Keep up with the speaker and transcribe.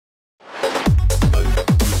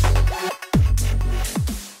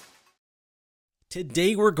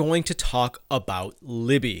Today we're going to talk about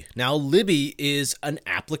Libby. Now, Libby is an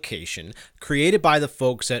application created by the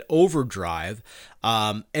folks at OverDrive,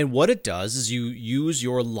 and what it does is you use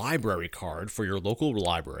your library card for your local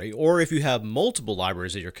library, or if you have multiple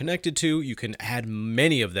libraries that you're connected to, you can add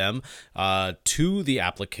many of them to the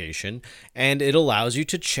application, and it allows you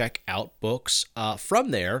to check out books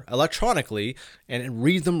from there electronically and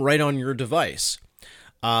read them right on your device.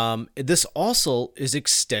 This also is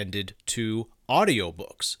extended to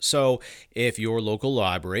audiobooks. So if your local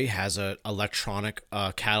library has an electronic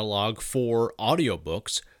catalog for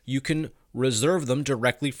audiobooks, you can reserve them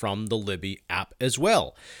directly from the Libby app as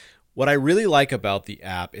well. What I really like about the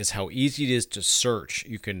app is how easy it is to search.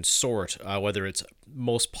 You can sort whether it's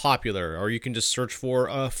most popular, or you can just search for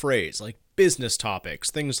a phrase like business topics,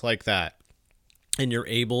 things like that. And you're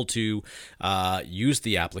able to use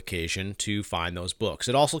the application to find those books.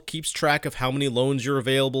 It also keeps track of how many loans you're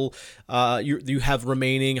available, you have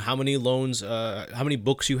remaining, how many loans, how many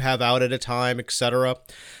books you have out at a time, etc.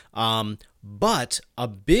 But a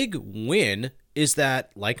big win is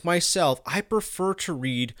that, like myself, I prefer to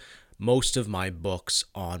read most of my books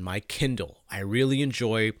on my Kindle. I really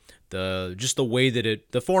enjoy the way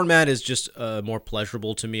that the format is just more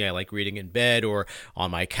pleasurable to me. I like reading in bed or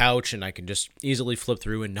on my couch, and I can just easily flip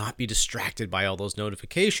through and not be distracted by all those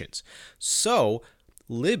notifications. So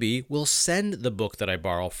Libby will send the book that I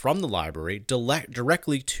borrow from the library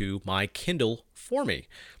directly to my Kindle for me,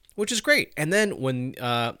 which is great. And then when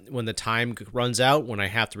the time runs out, when I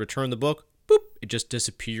have to return the book, boop, it just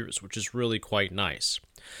disappears, which is really quite nice.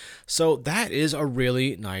 So that is a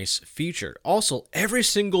really nice feature. Also, every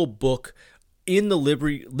single book in the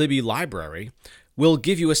Libby library will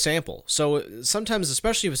give you a sample. So sometimes,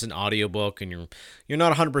 especially if it's an audiobook and you're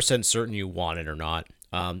not 100% certain you want it or not,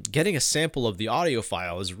 getting a sample of the audio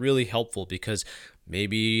file is really helpful, because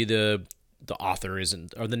maybe the author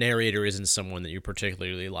isn't, or the narrator isn't someone that you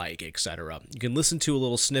particularly like, etc. You can listen to a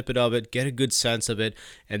little snippet of it, get a good sense of it,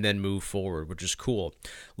 and then move forward, which is cool.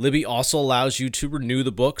 Libby also allows you to renew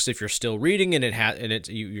the books if you're still reading and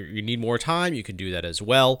you need more time. You can do that as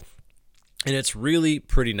well. And it's really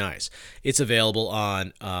pretty nice. It's available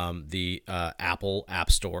on the Apple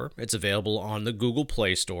App Store. It's available on the Google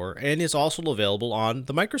Play Store, and it's also available on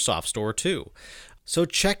the Microsoft Store too. So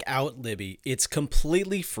check out Libby. It's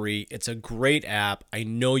completely free. It's a great app. I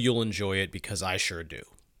know you'll enjoy it because I sure do.